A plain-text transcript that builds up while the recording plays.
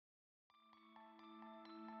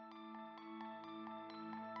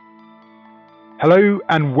Hello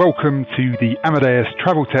and welcome to the Amadeus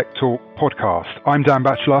Travel Tech Talk podcast. I'm Dan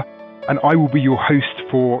Batchelor and I will be your host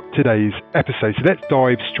for today's episode. So let's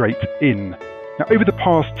dive straight in. Now, over the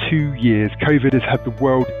past 2 years, COVID has had the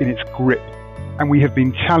world in its grip and we have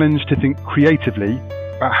been challenged to think creatively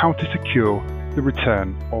about how to secure the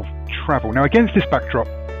return of travel. Now, against this backdrop,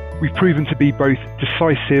 we've proven to be both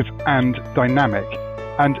decisive and dynamic.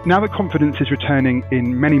 And now that confidence is returning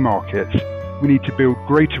in many markets, we need to build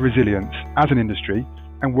greater resilience as an industry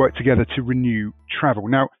and work together to renew travel.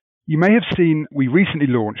 Now, you may have seen we recently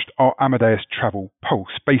launched our Amadeus Travel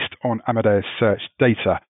Pulse based on Amadeus search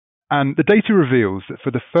data. And the data reveals that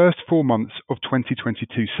for the first 4 months of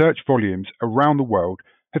 2022, search volumes around the world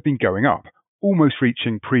have been going up, almost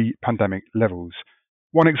reaching pre-pandemic levels.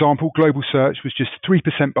 One example, global search was just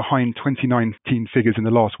 3% behind 2019 figures in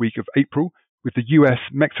the last week of April, with the US,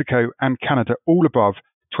 Mexico and Canada all above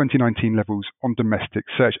 2019 levels on domestic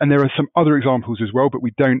search. And there are some other examples as well, but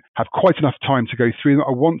we don't have quite enough time to go through them.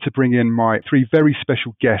 I want to bring in my 3 very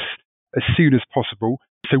special guests as soon as possible.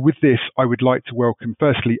 So with this, I would like to welcome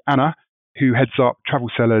firstly Anna, who heads up travel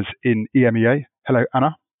sellers in EMEA. Hello,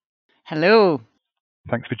 Anna. Hello.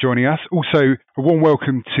 Thanks for joining us. Also, a warm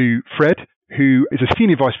welcome to Fred, who is a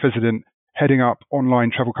Senior Vice President heading up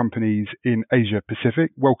online travel companies in Asia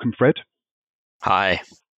Pacific. Welcome, Fred. Hi.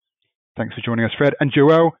 Thanks for joining us, Fred. And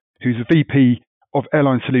Joelle, who's the VP of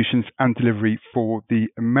Airline Solutions and Delivery for the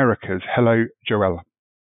Americas. Hello, Joelle.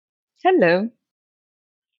 Hello.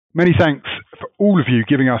 Many thanks for all of you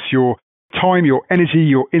giving us your time, your energy,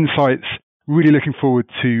 your insights. Really looking forward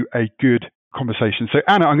to a good conversation. So,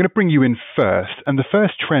 Anna, I'm going to bring you in first. And the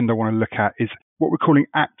first trend I want to look at is what we're calling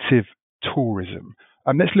active tourism.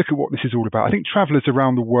 Let's look at what this is all about. I think travelers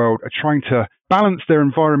around the world are trying to balance their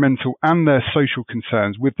environmental and their social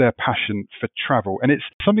concerns with their passion for travel. And it's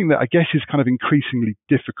something that I guess is kind of increasingly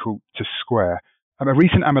difficult to square. A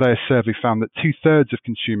recent Amadeus survey found that 2/3 of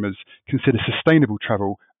consumers consider sustainable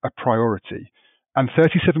travel a priority. And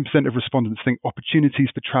 37% of respondents think opportunities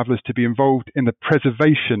for travelers to be involved in the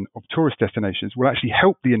preservation of tourist destinations will actually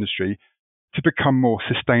help the industry to become more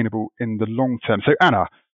sustainable in the long term. So, Anna,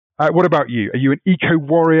 what about you? Are you an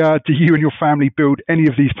eco-warrior? Do you and your family build any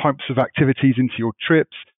of these types of activities into your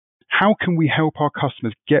trips? How can we help our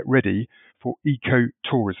customers get ready for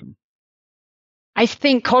eco-tourism? I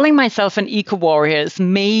think calling myself an eco-warrior is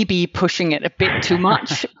maybe pushing it a bit too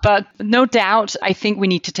much, but no doubt, I think we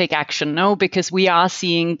need to take action, because we are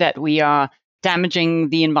seeing that we are damaging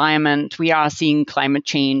the environment. We are seeing climate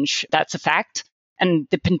change. That's a fact. And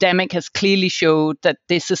the pandemic has clearly showed that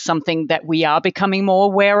this is something that we are becoming more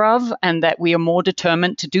aware of and that we are more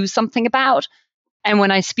determined to do something about. And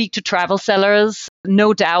when I speak to travel sellers,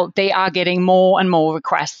 no doubt they are getting more and more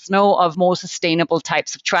requests of more sustainable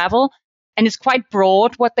types of travel. And it's quite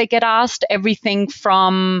broad what they get asked. Everything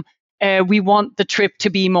from we want the trip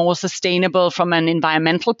to be more sustainable from an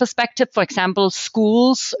environmental perspective. For example,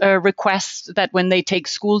 schools request that when they take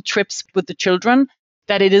school trips with the children,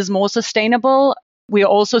 that it is more sustainable. We are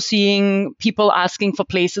also seeing people asking for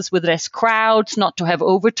places with less crowds, not to have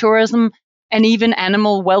over-tourism, and even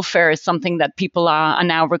animal welfare is something that people are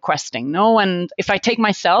now requesting. And if I take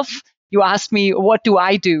myself, you asked me, what do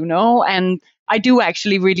I do? And I do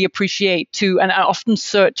actually really appreciate and I often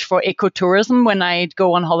search for ecotourism when I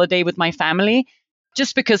go on holiday with my family,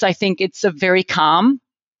 just because I think it's a very calm,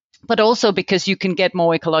 but also because you can get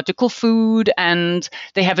more ecological food and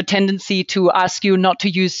they have a tendency to ask you not to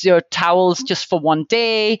use your towels just for one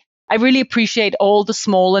day. I really appreciate all the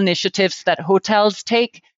small initiatives that hotels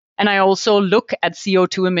take. And I also look at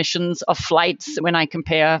CO2 emissions of flights when I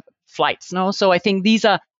compare flights. So I think these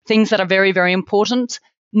are things that are very, very important.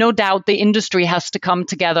 No doubt the industry has to come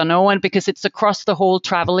together, and because it's across the whole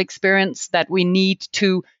travel experience that we need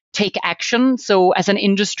to take action. So as an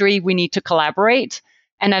industry, we need to collaborate.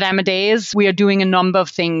 And at Amadeus, we are doing a number of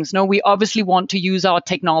things. We obviously want to use our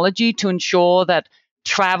technology to ensure that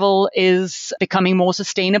travel is becoming more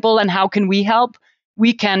sustainable. And how can we help?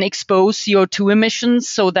 We can expose CO2 emissions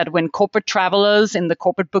so that when corporate travelers in the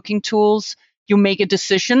corporate booking tools, you make a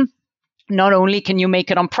decision, not only can you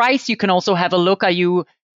make it on price, you can also have a look, are you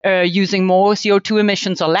using more CO2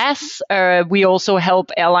 emissions or less? We also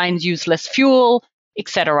help airlines use less fuel,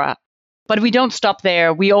 etc. But we don't stop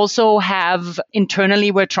there. We also have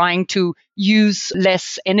internally, we're trying to use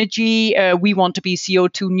less energy. We want to be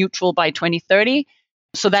CO2 neutral by 2030.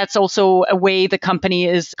 So that's also a way the company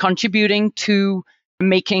is contributing to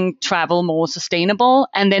making travel more sustainable.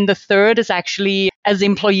 And then the third is actually, as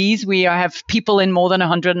employees, we have people in more than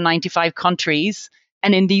 195 countries.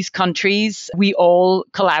 And in these countries, we all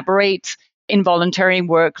collaborate in voluntary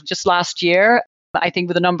work. Just last year, I think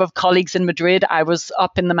with a number of colleagues in Madrid, I was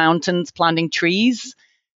up in the mountains planting trees.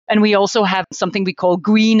 And we also have something we call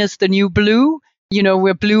green is the new blue.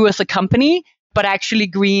 We're blue as a company, but actually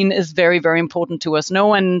green is very, very important to us.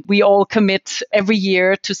 And we all commit every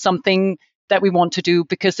year to something that we want to do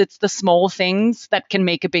because it's the small things that can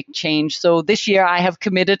make a big change. So this year I have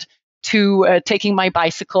committed to taking my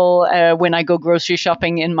bicycle when I go grocery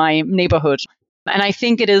shopping in my neighborhood. And I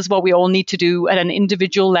think it is what we all need to do at an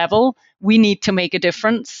individual level. We need to make a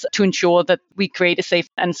difference to ensure that we create a safe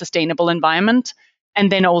and sustainable environment.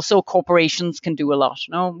 And then also corporations can do a lot,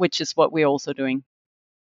 which is what we're also doing.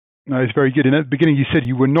 No, it's very good. And at the beginning, you said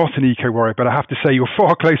you were not an eco-warrior, but I have to say you're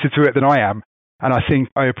far closer to it than I am. And I think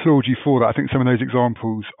I applaud you for that. I think some of those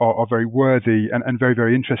examples are very worthy and very,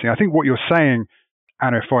 very interesting. I think what you're saying,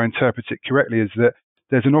 Anna, if I interpret it correctly, is that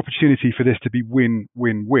there's an opportunity for this to be win,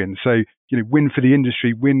 win, win. So, win for the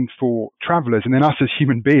industry, win for travelers, and then us as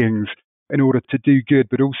human beings in order to do good,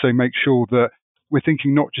 but also make sure that we're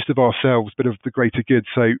thinking not just of ourselves, but of the greater good.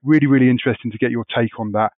 So really, really interesting to get your take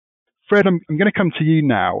on that. Fred, I'm going to come to you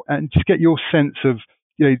now and just get your sense of,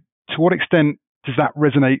 to what extent does that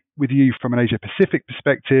resonate with you from an Asia Pacific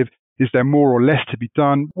perspective? Is there more or less to be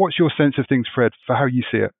done? What's your sense of things, Fred, for how you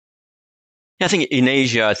see it? I think in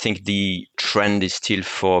Asia, I think the trend is still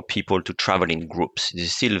for people to travel in groups. It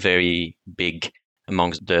is still very big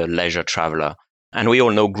amongst the leisure traveler. And we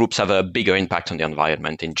all know groups have a bigger impact on the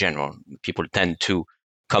environment in general. People tend to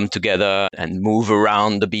come together and move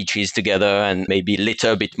around the beaches together and maybe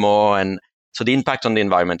litter a bit more. And so the impact on the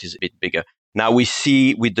environment is a bit bigger. Now we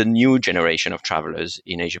see with the new generation of travelers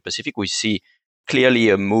in Asia Pacific, we see clearly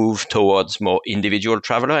a move towards more individual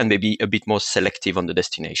traveler and maybe a bit more selective on the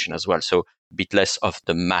destination as well. So a bit less of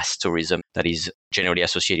the mass tourism that is generally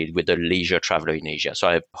associated with the leisure traveler in Asia. So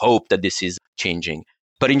I hope that this is changing.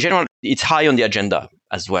 But in general, it's high on the agenda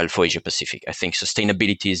as well for Asia Pacific. I think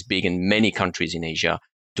sustainability is big in many countries in Asia,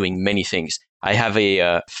 doing many things. I have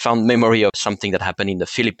a fond memory of something that happened in the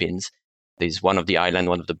Philippines. There's one of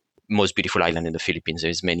the most beautiful islands in the Philippines.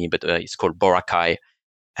 There's many, but it's called Boracay.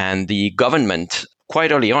 And the government,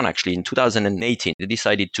 quite early on, actually, in 2018, they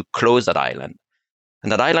decided to close that island.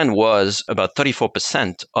 And that island was about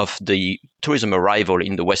 34% of the tourism arrival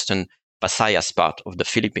in the western Visayas part of the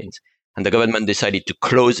Philippines. And the government decided to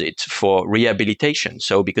close it for rehabilitation.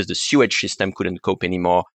 So because the sewage system couldn't cope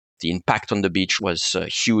anymore, the impact on the beach was a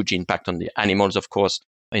huge impact on the animals, of course,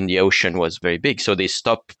 in the ocean was very big. So they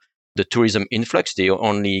stopped the tourism influx. They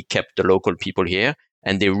only kept the local people here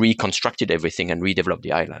and they reconstructed everything and redeveloped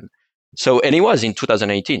the island. And it was in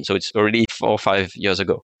 2018. So it's already 4 or 5 years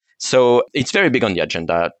ago. So it's very big on the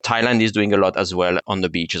agenda. Thailand is doing a lot as well on the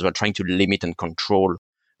beach as well, trying to limit and control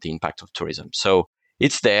the impact of tourism. So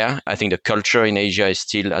it's there. I think the culture in Asia is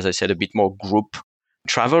still, as I said, a bit more group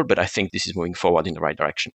travel, but I think this is moving forward in the right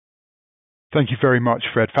direction. Thank you very much,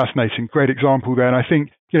 Fred. Fascinating. Great example there. And I think,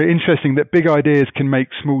 interesting that big ideas can make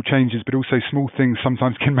small changes, but also small things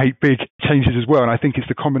sometimes can make big changes as well. And I think it's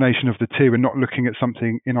the combination of the two and not looking at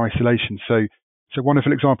something in isolation. So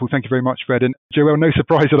wonderful example. Thank you very much, Fred. And Joelle, no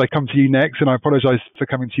surprise that I come to you next, and I apologize for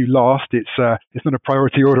coming to you last. It's not a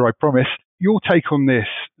priority order, I promise. Your take on this,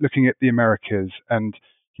 looking at the Americas, and,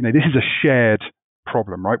 this is a shared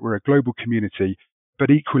problem, right? We're a global community, but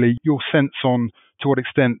equally your sense on to what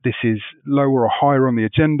extent this is lower or higher on the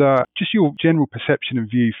agenda, just your general perception and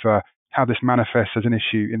view for how this manifests as an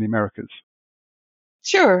issue in the Americas.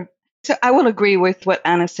 Sure. So I will agree with what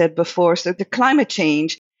Anna said before. So the climate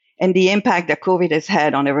change and the impact that COVID has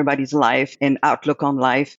had on everybody's life and outlook on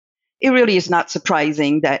life, it really is not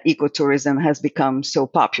surprising that ecotourism has become so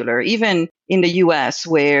popular, even in the US,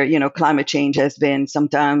 where, climate change has been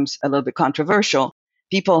sometimes a little bit controversial.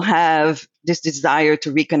 People have this desire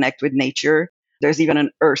to reconnect with nature. There's even an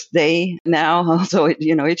Earth Day now, so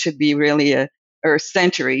it should be really a Earth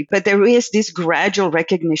century. But there is this gradual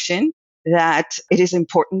recognition that it is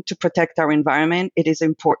important to protect our environment. It is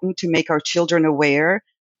important to make our children aware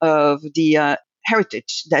of the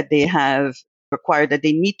heritage that they have acquired, that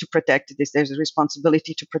they need to protect this. There's a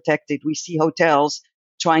responsibility to protect it. We see hotels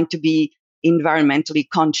trying to be environmentally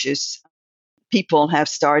conscious. People have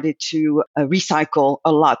started to recycle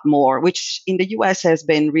a lot more, which in the US has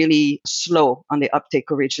been really slow on the uptake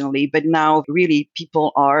originally. But now really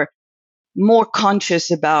people are more conscious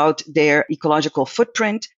about their ecological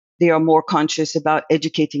footprint. They are more conscious about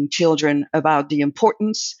educating children about the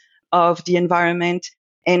importance of the environment.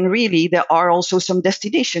 And really, there are also some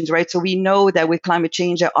destinations, right? So we know that with climate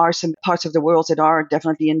change, there are some parts of the world that are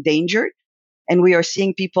definitely endangered. And we are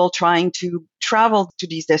seeing people trying to travel to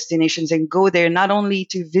these destinations and go there, not only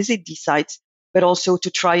to visit these sites, but also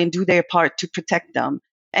to try and do their part to protect them.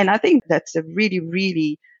 And I think that's a really,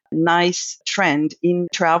 really nice trend in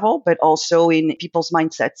travel, but also in people's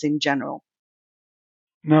mindsets in general.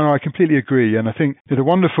 No, I completely agree. And I think the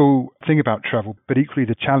wonderful thing about travel, but equally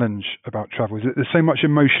the challenge about travel, is that there's so much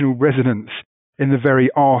emotional resonance in the very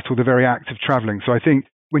art or the very act of traveling. So I think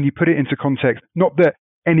when you put it into context, not that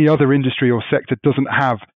any other industry or sector doesn't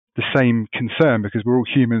have the same concern, because we're all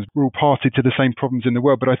humans, we're all party to the same problems in the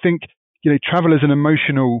world. But I think, travel as an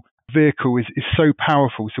emotional vehicle is so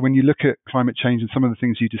powerful. So when you look at climate change and some of the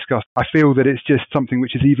things you discussed, I feel that it's just something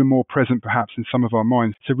which is even more present perhaps in some of our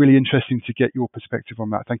minds. So really interesting to get your perspective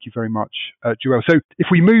on that. Thank you very much, Joelle. So if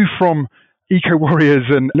we move from eco warriors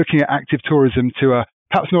and looking at active tourism to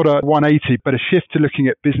perhaps not a 180, but a shift to looking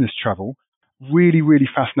at business travel, really, really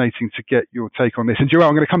fascinating to get your take on this. And Joelle,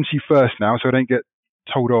 I'm going to come to you first now so I don't get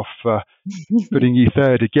told off for putting you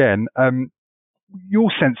third again. Your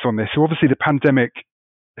sense on this. So obviously the pandemic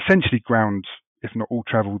essentially ground, if not all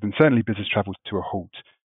travel, then certainly business travel to a halt.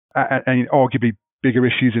 And arguably bigger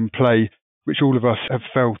issues in play, which all of us have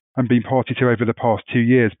felt and been party to over the past 2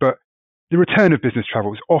 years. But the return of business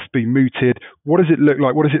travel has oft been mooted. What does it look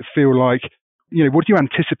like? What does it feel like? What do you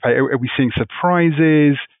anticipate? Are we seeing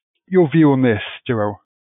surprises? Your view on this, Joelle?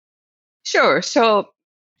 Sure. So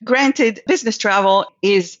granted, business travel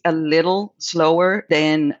is a little slower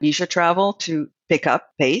than leisure travel to pick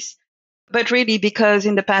up pace. But really, because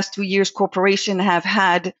in the past 2 years, corporations have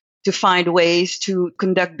had to find ways to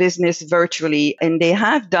conduct business virtually, and they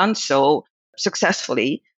have done so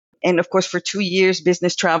successfully. And of course, for 2 years,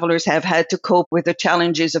 business travelers have had to cope with the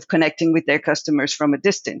challenges of connecting with their customers from a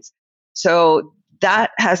distance. So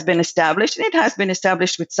that has been established, and it has been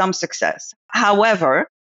established with some success. However,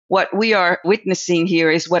 what we are witnessing here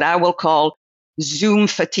is what I will call Zoom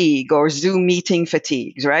fatigue or Zoom meeting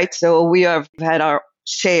fatigue, right? So we have had our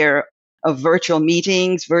share of virtual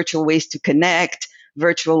meetings, virtual ways to connect,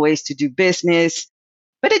 virtual ways to do business.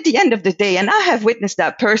 But at the end of the day, and I have witnessed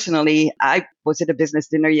that personally, I was at a business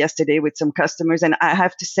dinner yesterday with some customers, and I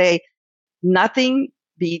have to say, nothing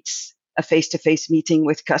beats a face-to-face meeting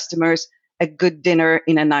with customers, a good dinner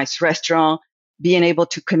in a nice restaurant, being able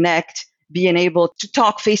to connect, being able to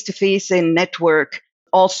talk face-to-face and network,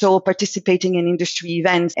 also participating in industry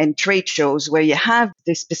events and trade shows where you have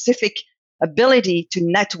this specific ability to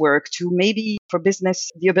network, to maybe for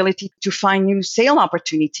business, the ability to find new sale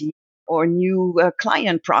opportunity or new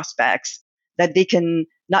client prospects that they can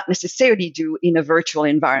not necessarily do in a virtual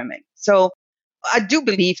environment. So I do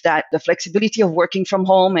believe that the flexibility of working from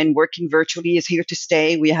home and working virtually is here to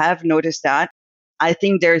stay. We have noticed that. I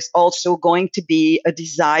think there's also going to be a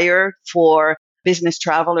desire for business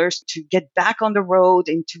travelers to get back on the road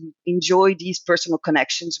and to enjoy these personal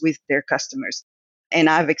connections with their customers. And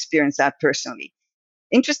I've experienced that personally.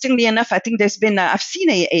 Interestingly enough, I think I've seen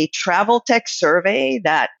a travel tech survey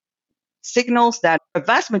that signals that a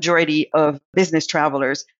vast majority of business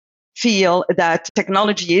travelers feel that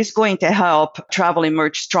technology is going to help travel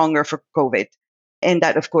emerge stronger for COVID. And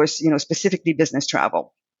that, of course, specifically business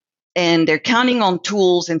travel. And they're counting on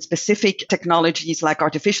tools and specific technologies like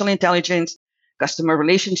artificial intelligence, customer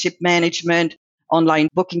relationship management, online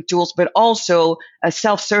booking tools, but also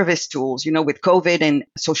self-service tools. With COVID and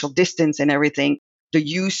social distance and everything, the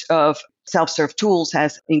use of self-serve tools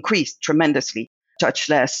has increased tremendously.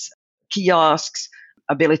 Touchless kiosks,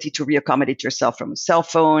 ability to reaccommodate yourself from a cell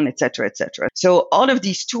phone, et cetera, et cetera. So all of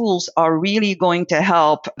these tools are really going to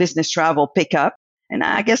help business travel pick up. And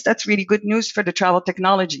I guess that's really good news for the travel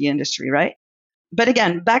technology industry, right? But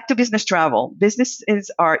again, back to business travel.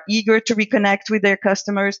 Businesses are eager to reconnect with their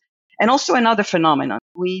customers. And also another phenomenon.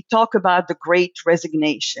 We talk about the great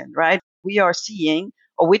resignation, right? We are seeing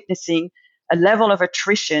or witnessing a level of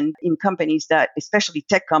attrition in companies that, especially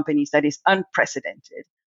tech companies, that is unprecedented.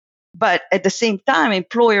 But at the same time,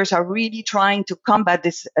 employers are really trying to combat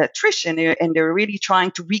this attrition, and they're really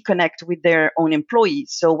trying to reconnect with their own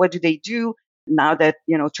employees. So what do? Now that,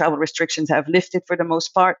 travel restrictions have lifted for the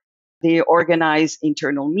most part, they organize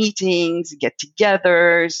internal meetings,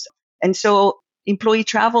 get-togethers. And so employee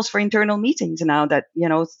travels for internal meetings now that,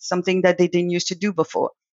 something that they didn't used to do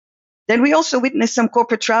before. Then we also witness some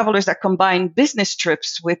corporate travelers that combine business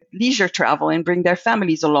trips with leisure travel and bring their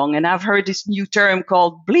families along. And I've heard this new term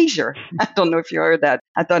called bleisure. I don't know if you heard that.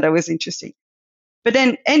 I thought that was interesting. But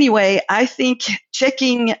then anyway, I think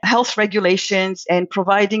checking health regulations and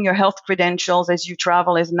providing your health credentials as you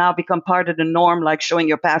travel has now become part of the norm, like showing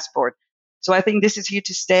your passport. So I think this is here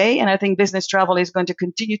to stay. And I think business travel is going to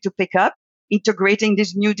continue to pick up, integrating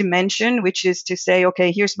this new dimension, which is to say,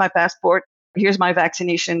 okay, here's my passport. Here's my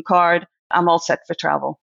vaccination card. I'm all set for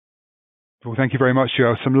travel. Well, thank you very much,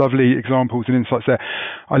 Joel. Some lovely examples and insights there.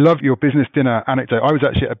 I love your business dinner anecdote. I was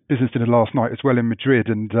actually at a business dinner last night as well in Madrid,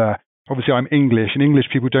 and obviously I'm English, and English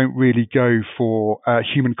people don't really go for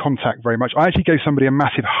human contact very much. I actually gave somebody a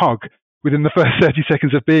massive hug within the first 30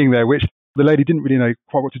 seconds of being there, which the lady didn't really know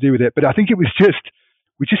quite what to do with it. But I think it was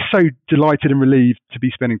we're just so delighted and relieved to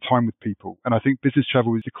be spending time with people. And I think business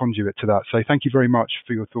travel is the conduit to that. So thank you very much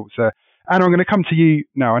for your thoughts there. Anna, I'm going to come to you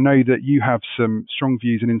now. I know that you have some strong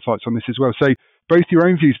views and insights on this as well. So both your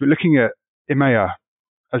own views, but looking at EMEA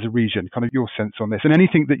as a region, kind of your sense on this, and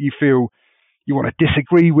anything that you feel you want to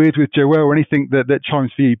disagree with Joel, or anything that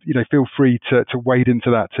chimes for you, feel free to wade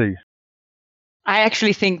into that too. I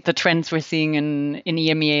actually think the trends we're seeing in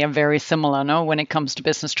EMEA are very similar, no, when it comes to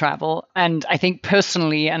business travel. And I think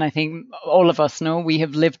personally, and I think all of us know, we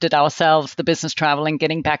have lived it ourselves, the business travel and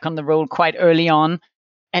getting back on the road quite early on.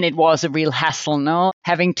 And it was a real hassle, no?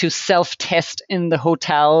 Having to self-test in the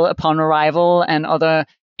hotel upon arrival and other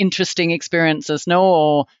interesting experiences, no?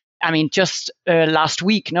 Or, I mean, just last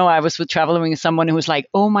week, no, I was traveling with someone who was like,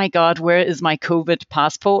 oh my God, where is my COVID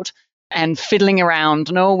passport? And fiddling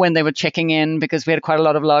around, no, when they were checking in, because we had quite a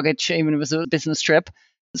lot of luggage, even if it was a business trip.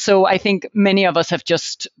 So I think many of us have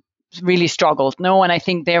just really struggled, no? And I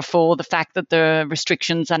think, therefore, the fact that the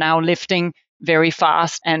restrictions are now lifting very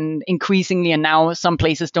fast and increasingly, and now some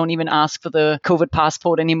places don't even ask for the COVID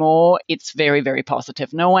passport anymore, it's very, very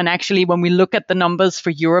positive. No, and actually, when we look at the numbers for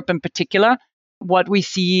Europe in particular, what we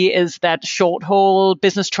see is that short-haul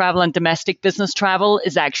business travel and domestic business travel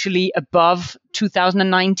is actually above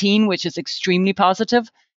 2019, which is extremely positive.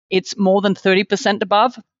 It's more than 30%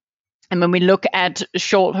 above. And when we look at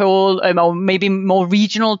short-haul or maybe more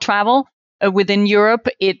regional travel, within Europe,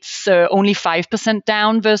 it's only 5%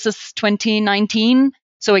 down versus 2019.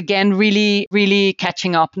 So again, really, really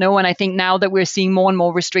catching up. No, and I think now that we're seeing more and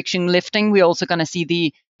more restriction lifting, we're also going to see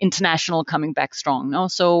the international coming back strong. No,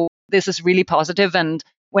 so this is really positive. And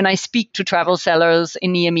when I speak to travel sellers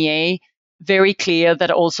in EMEA, very clear that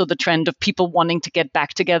also the trend of people wanting to get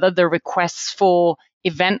back together, the requests for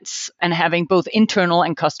events and having both internal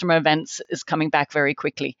and customer events is coming back very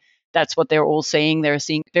quickly. That's what they're all saying. They're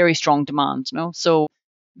seeing very strong demand. No? So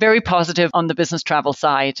very positive on the business travel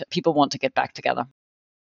side. People want to get back together.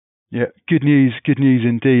 Yeah, good news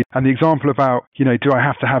indeed. And the example about, do I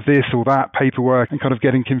have to have this or that paperwork and kind of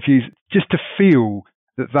getting confused, just to feel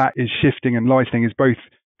that is shifting and lightening is both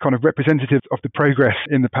kind of representative of the progress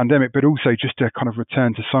in the pandemic, but also just to kind of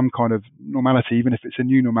return to some kind of normality, even if it's a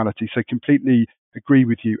new normality. So completely agree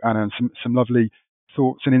with you, Anna, and some lovely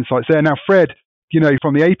thoughts and insights there. Now, Fred,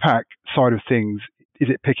 from the APAC side of things, is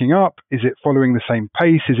it picking up? Is it following the same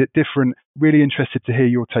pace? Is it different? Really interested to hear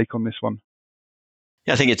your take on this one.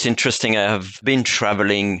 Yeah, I think it's interesting. I have been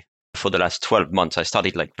traveling for the last 12 months. I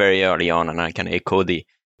started very early on, and I can echo the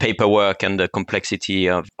paperwork and the complexity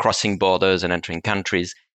of crossing borders and entering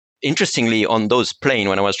countries. Interestingly, on those planes,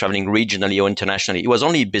 when I was traveling regionally or internationally, it was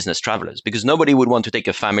only business travelers, because nobody would want to take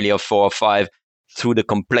a family of 4 or 5 through the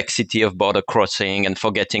complexity of border crossing and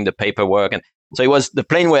forgetting the paperwork. And so the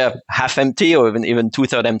plane were half empty or even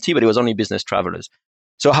 2/3 empty, but it was only business travelers.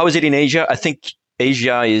 So how is it in Asia? I think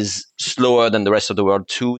Asia is slower than the rest of the world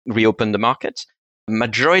to reopen the markets.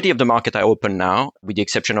 Majority of the market are open now, with the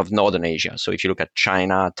exception of Northern Asia. So if you look at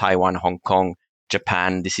China, Taiwan, Hong Kong,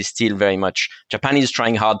 Japan, this is still very much, Japan is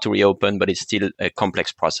trying hard to reopen, but it's still a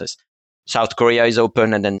complex process. South Korea is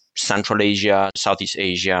open, and then Central Asia, Southeast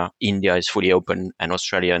Asia, India is fully open, and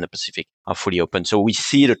Australia and the Pacific are fully open. So we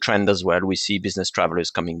see the trend as well. We see business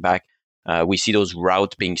travelers coming back. We see those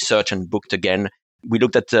routes being searched and booked again. We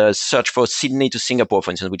looked at the search for Sydney to Singapore,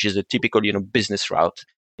 for instance, which is a typical, business route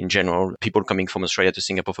in general. People coming from Australia to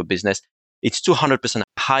Singapore for business. It's 200%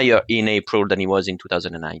 higher in April than it was in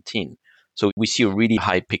 2019. So we see a really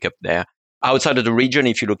high pickup there. Outside of the region,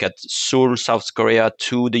 if you look at Seoul, South Korea,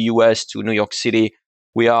 to the US, to New York City,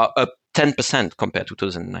 we are up 10% compared to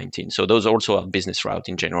 2019. So those also are business routes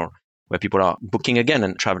in general, where people are booking again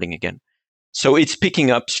and traveling again. So it's picking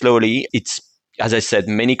up slowly. It's, as I said,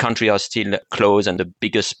 many countries are still closed, and the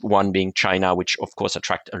biggest one being China, which of course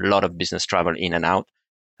attract a lot of business travel in and out.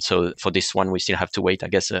 So for this one, we still have to wait, I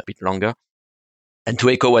guess, a bit longer. And to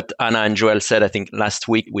echo what Anna and Joel said, I think last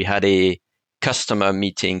week we had a customer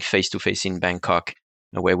meeting face-to-face in Bangkok,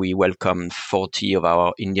 where we welcomed 40 of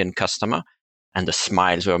our Indian customers. And the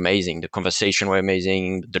smiles were amazing. The conversation were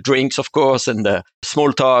amazing. The drinks, of course, and the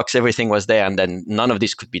small talks, everything was there. And then none of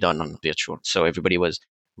this could be done on virtual. So everybody was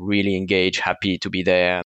really engaged, happy to be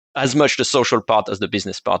there. As much the social part as the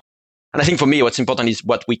business part. And I think for me, what's important is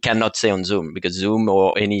what we cannot say on Zoom, because Zoom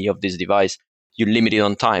or any of this device, you're limited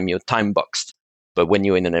on time, you're time boxed. But when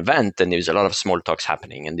you're in an event, then there's a lot of small talks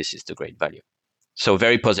happening, and this is the great value. So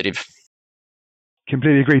very positive.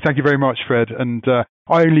 Completely agree. Thank you very much, Fred. And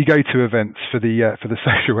I only go to events for the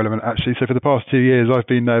social element, actually. So for the past 2 years, I've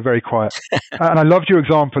been very quiet. And I loved your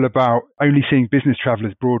example about only seeing business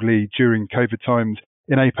travellers broadly during COVID times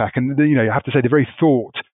in APAC. And I have to say, the very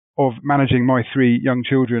thought of managing my 3 young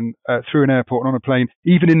children through an airport and on a plane,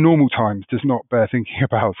 even in normal times, does not bear thinking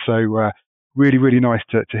about. So really, really nice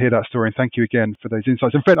to hear that story. And thank you again for those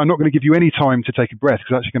insights. And Fred, I'm not going to give you any time to take a breath,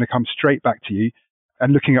 because I'm actually going to come straight back to you.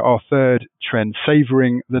 And looking at our third trend,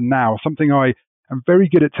 savouring the now, something I am very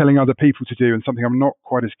good at telling other people to do and something I'm not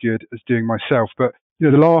quite as good as doing myself. But, the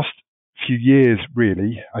last few years,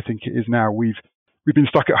 really, I think it is now, we've been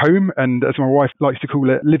stuck at home, and as my wife likes to call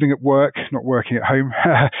it, living at work, not working at home,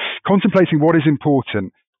 contemplating what is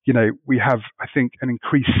important. We have, I think, an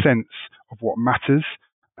increased sense of what matters.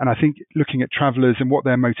 And I think looking at travellers and what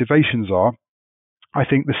their motivations are, I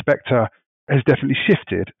think the spectre has definitely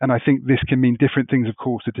shifted. And I think this can mean different things, of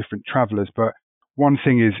course, to different travellers. But one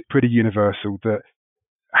thing is pretty universal, that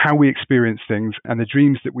how we experience things and the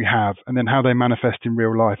dreams that we have, and then how they manifest in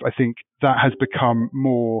real life, I think that has become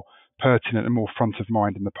more pertinent and more front of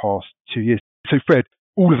mind in the past 2 years. So Fred,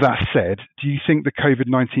 all of that said, do you think the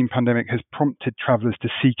COVID-19 pandemic has prompted travellers to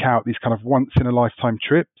seek out these kind of once-in-a-lifetime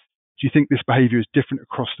trips? Do you think this behaviour is different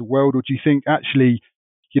across the world? Or do you think actually,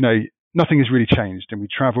 nothing has really changed, and we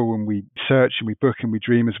travel and we search and we book and we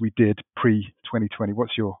dream as we did pre-2020?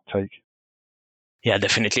 What's your take? Yeah,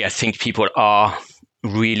 definitely. I think people are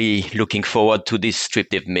really looking forward to this trip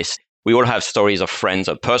they've missed. We all have stories of friends,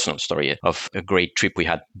 a personal story of a great trip we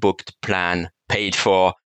had booked, planned, paid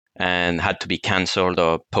for, and had to be cancelled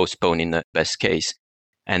or postponed in the best case.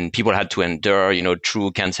 And people had to endure,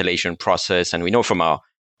 true cancellation process. And we know from our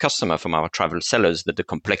customer, from our travel sellers, that the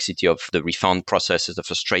complexity of the refund processes, the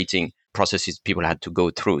frustrating processes people had to go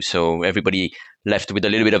through. So everybody left with a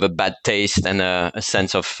little bit of a bad taste and a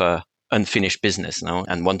sense of unfinished business now,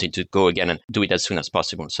 and wanting to go again and do it as soon as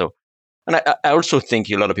possible. So, and I also think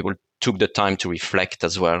a lot of people took the time to reflect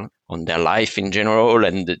as well on their life in general,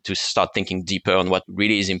 and to start thinking deeper on what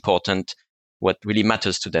really is important, what really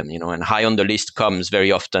matters to them, and high on the list comes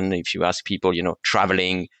very often, if you ask people,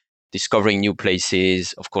 traveling, discovering new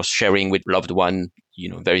places, of course, sharing with loved one,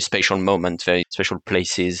 very special moments, very special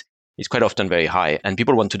places is quite often very high. And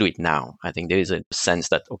people want to do it now. I think there is a sense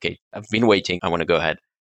that, okay, I've been waiting, I want to go ahead.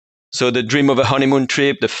 So the dream of a honeymoon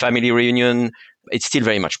trip, the family reunion, it's still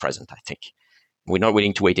very much present, I think. We're not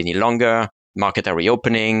willing to wait any longer. Markets are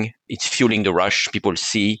reopening. It's fueling the rush. People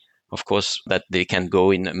see, of course, that they can go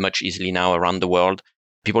in much easily now around the world.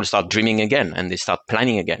 People start dreaming again, and they start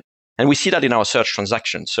planning again. And we see that in our search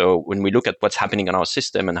transactions. So when we look at what's happening in our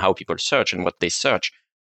system and how people search and what they search,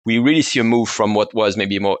 we really see a move from what was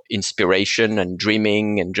maybe more inspiration and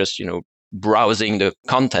dreaming and just, browsing the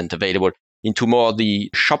content available into more the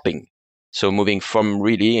shopping. So moving from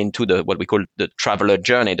really into what we call the traveler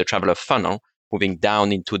journey, the traveler funnel, moving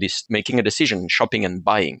down into this, making a decision, shopping and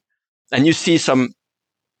buying. And you see some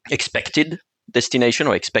expected destination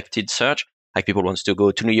or expected search. Like people want to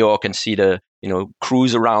go to New York and see the,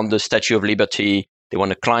 cruise around the Statue of Liberty. They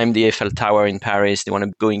want to climb the Eiffel Tower in Paris. They want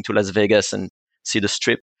to go into Las Vegas and see the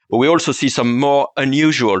Strip. But we also see some more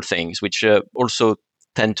unusual things, which also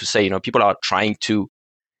tend to say, people are trying to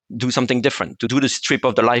do something different, to do the trip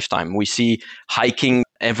of the lifetime. We see hiking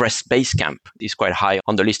Everest Base Camp is quite high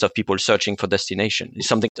on the list of people searching for destination. It's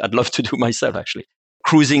something I'd love to do myself, actually.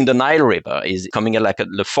 Cruising the Nile River is coming at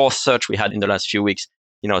the fourth search we had in the last few weeks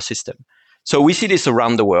in our system. So we see this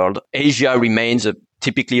around the world. Asia remains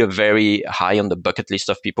typically a very high on the bucket list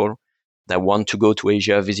of people that want to go to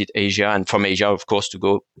Asia, visit Asia, and from Asia, of course, to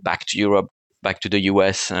go back to Europe, back to the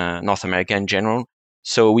US, North America in general.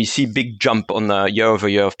 So we see big jump on the year over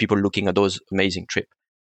year of people looking at those amazing trips.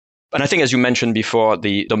 And I think, as you mentioned before,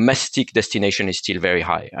 the domestic destination is still very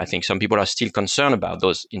high. I think some people are still concerned about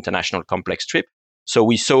those international complex trips. So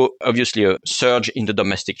we saw, obviously, a surge in the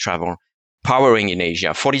domestic travel, powering in Asia,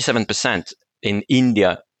 47% in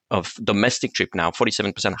India of domestic trip now,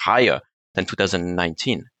 47% higher than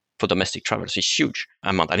 2019 for domestic travel. So it's a huge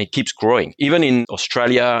amount, and it keeps growing. Even in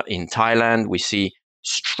Australia, in Thailand, we see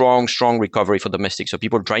strong recovery for domestic. So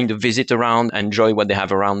people trying to visit around, enjoy what they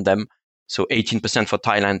have around them. So 18% for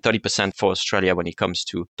Thailand, 30% for Australia when it comes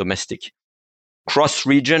to domestic.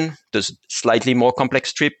 Cross-region, the slightly more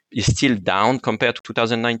complex trip is still down compared to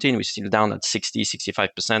 2019. We're still down at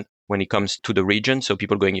 65% when it comes to the region. So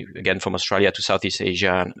people going again from Australia to Southeast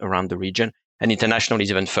Asia and around the region. And international is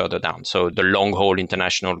even further down. So the long-haul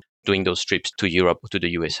international, doing those trips to Europe or to the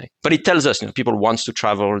USA. But it tells us, people want to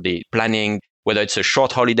travel, the planning, whether it's a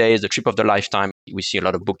short holiday, the trip of the lifetime, We see a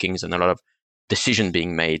lot of bookings and a lot of decision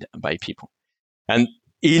being made by people. And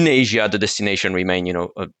in Asia, the destination remain,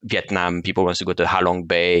 Vietnam. People want to go to Halong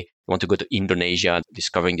Bay, want to go to Indonesia,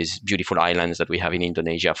 discovering these beautiful islands that we have in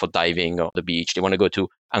Indonesia for diving or the beach. They want to go to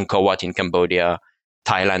Angkor Wat in Cambodia.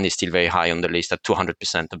 Thailand is still very high on the list at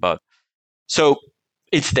 200% above. So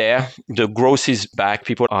it's there. The growth is back.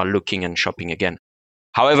 People are looking and shopping again.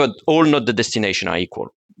 However, all not the destination are equal.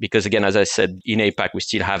 Because again, as I said, in APAC, we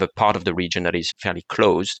still have a part of the region that is fairly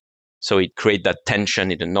closed. So it creates that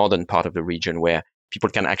tension in the northern part of the region where people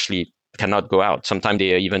cannot go out. Sometimes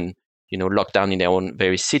they are even, locked down in their own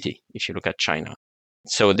very city, if you look at China.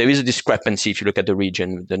 So there is a discrepancy if you look at the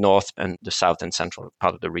region, the north and the south and central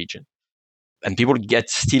part of the region. And people get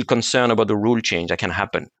still concerned about the rule change that can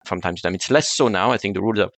happen from time to time. It's less so now. I think the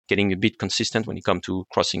rules are getting a bit consistent when it comes to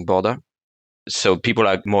crossing border. So people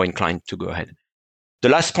are more inclined to go ahead. The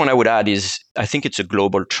last point I would add is I think it's a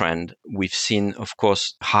global trend. We've seen, of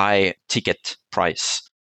course, high ticket price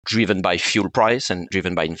driven by fuel price and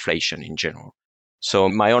driven by inflation in general. So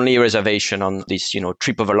my only reservation on this,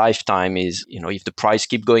 trip of a lifetime is, if the price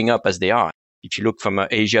keep going up as they are, if you look from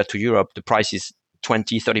Asia to Europe, the price is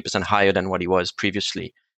 20, 30% higher than what it was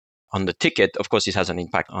previously. On the ticket, of course, this has an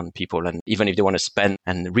impact on people. And even if they want to spend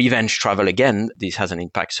and revenge travel again, this has an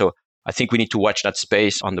impact. So I think we need to watch that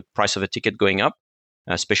space on the price of a ticket going up,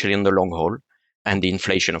 especially on the long haul, and the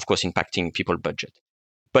inflation, of course, impacting people's budget.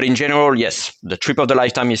 But in general, yes, the trip of the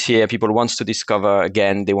lifetime is here. People want to discover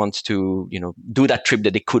again. They want to, do that trip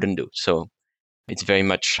that they couldn't do. So it's very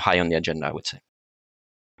much high on the agenda, I would say.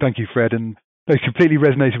 Thank you, Fred. And those completely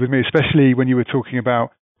resonated with me, especially when you were talking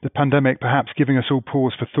about the pandemic perhaps giving us all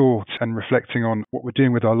pause for thought and reflecting on what we're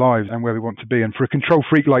doing with our lives and where we want to be. And for a control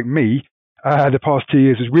freak like me, the past 2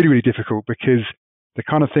 years was really, really difficult because the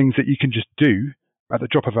kind of things that you can just do at the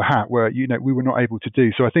drop of a hat where, we were not able to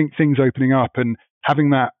do. So I think things opening up and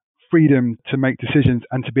having that freedom to make decisions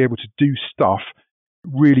and to be able to do stuff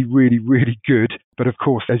really, really, really good. But of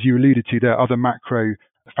course, as you alluded to, there are other macro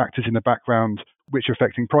factors in the background which are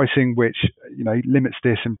affecting pricing, which, limits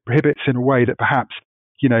this and prohibits in a way that perhaps,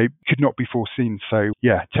 could not be foreseen. So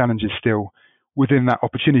yeah, challenges still within that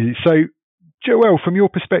opportunity. So Joelle, from your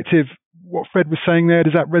perspective, what Fred was saying there,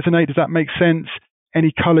 does that resonate? Does that make sense?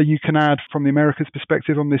 Any color you can add from the Americas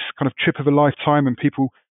perspective on this kind of trip of a lifetime and people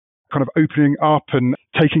kind of opening up and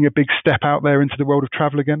taking a big step out there into the world of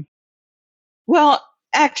travel again? Well,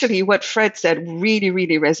 actually, what Fred said really,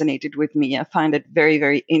 really resonated with me. I find it very,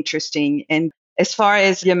 very interesting. And as far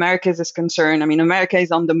as the Americas is concerned, America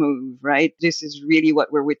is on the move, right? This is really what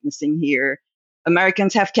we're witnessing here.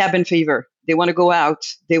 Americans have cabin fever. They want to go out.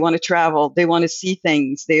 They want to travel. They want to see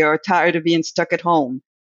things. They are tired of being stuck at home.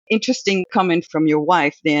 Interesting comment from your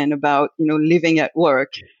wife, Dan, about, living at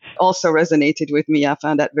work also resonated with me. I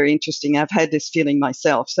found that very interesting. I've had this feeling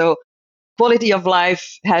myself. So quality of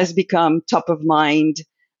life has become top of mind.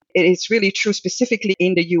 It is really true, specifically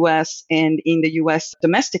in the US, and in the US,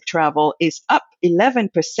 domestic travel is up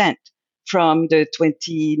 11% from the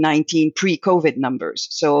 2019 pre-COVID numbers.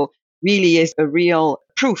 So really is a real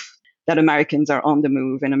proof that Americans are on the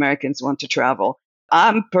move and Americans want to travel.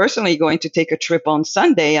 I'm personally going to take a trip on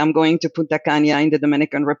Sunday. I'm going to Punta Cana in the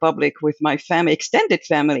Dominican Republic with my extended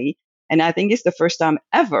family. And I think it's the first time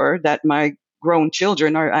ever that my grown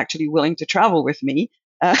children are actually willing to travel with me.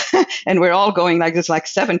 And we're all going like this, like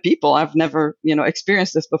 7 people. I've never,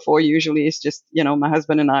 experienced this before. Usually it's just, my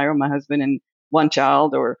husband and I, or my husband and one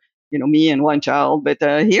child, or, me and one child. But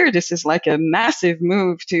here, this is like a massive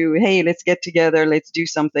move to, hey, let's get together. Let's do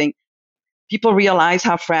something. People realize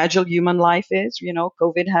how fragile human life is.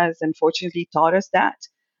 COVID has unfortunately taught us that.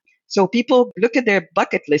 So people look at their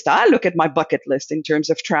bucket list. I look at my bucket list in terms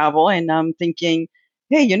of travel, and I'm thinking,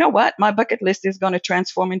 hey, you know what? My bucket list is going to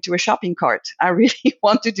transform into a shopping cart. I really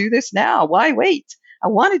want to do this now. Why wait? I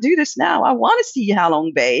want to do this now. I want to see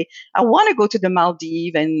Halong Bay. I want to go to the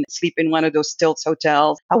Maldives and sleep in one of those stilts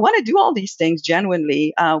hotels. I want to do all these things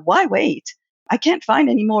genuinely. Why wait? I can't find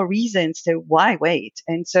any more reasons to why wait.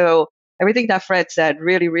 And so everything that Fred said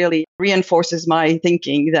really, really reinforces my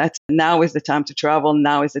thinking that now is the time to travel.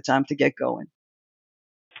 Now is the time to get going.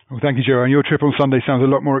 Well, thank you, Joelle. And your trip on Sunday sounds a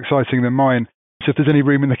lot more exciting than mine. So if there's any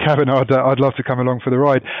room in the cabin, I'd love to come along for the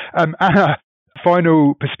ride. Anna,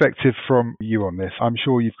 final perspective from you on this. I'm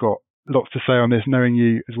sure you've got lots to say on this, knowing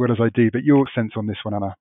you as well as I do, but your sense on this one,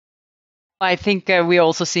 Anna. I think we're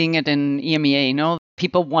also seeing it in EMEA,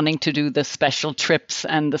 people wanting to do the special trips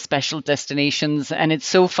and the special destinations. And it's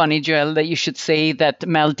so funny, Joelle, that you should say that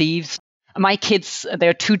Maldives. My kids,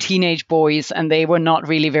 they're 2 teenage boys, and they were not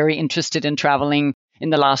really very interested in traveling in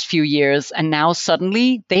the last few years. And now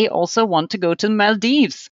suddenly they also want to go to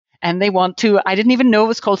Maldives. And they want to, I didn't even know it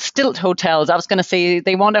was called stilt hotels. I was going to say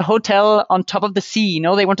they want a hotel on top of the sea.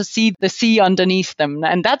 They want to see the sea underneath them.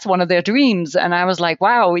 And that's one of their dreams. And I was like,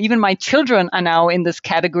 wow, even my children are now in this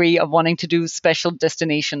category of wanting to do special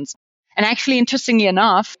destinations. And actually, interestingly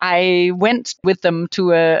enough, I went with them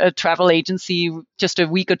to a travel agency just a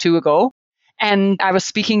week or two ago. And I was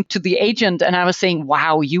speaking to the agent and I was saying,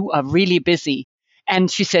 wow, you are really busy.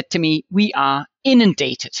 And she said to me, we are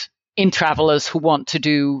inundated in travelers who want to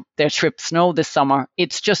do their trips this summer.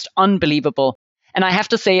 It's just unbelievable. And I have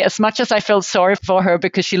to say, as much as I felt sorry for her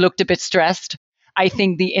because she looked a bit stressed, I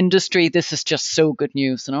think the industry, this is just so good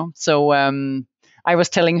news, So I was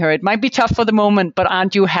telling her it might be tough for the moment, but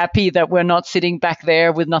aren't you happy that we're not sitting back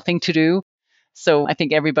there with nothing to do? So I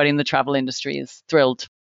think everybody in the travel industry is thrilled.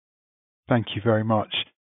 Thank you very much,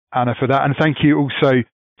 Anna, for that. And thank you also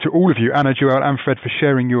to all of you, Anna, Joelle, and Fred, for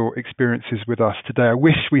sharing your experiences with us today. I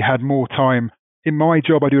wish we had more time. In my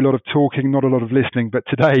job, I do a lot of talking, not a lot of listening, but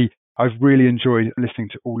today I've really enjoyed listening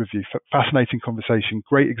to all of you. Fascinating conversation,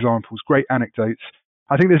 great examples, great anecdotes.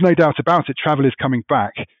 I think there's no doubt about it, travel is coming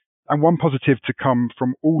back. And one positive to come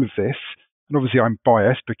from all of this, and obviously I'm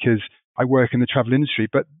biased because I work in the travel industry,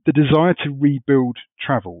 but the desire to rebuild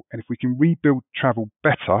travel. And if we can rebuild travel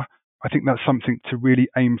better, I think that's something to really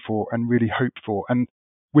aim for and really hope for. And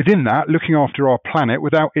within that, looking after our planet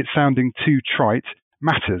without it sounding too trite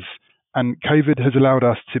matters. And COVID has allowed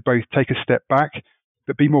us to both take a step back,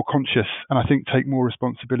 but be more conscious and I think take more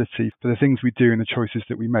responsibility for the things we do and the choices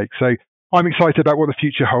that we make. So I'm excited about what the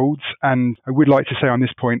future holds. And I would like to say on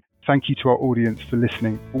this point, thank you to our audience for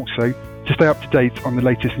listening. Also, to stay up to date on the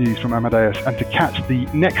latest news from Amadeus and to catch the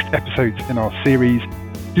next episodes in our series,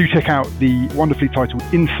 do check out the wonderfully titled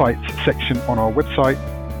Insights section on our website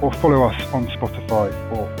or follow us on Spotify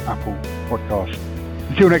or Apple Podcasts.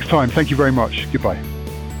 Until next time, thank you very much. Goodbye.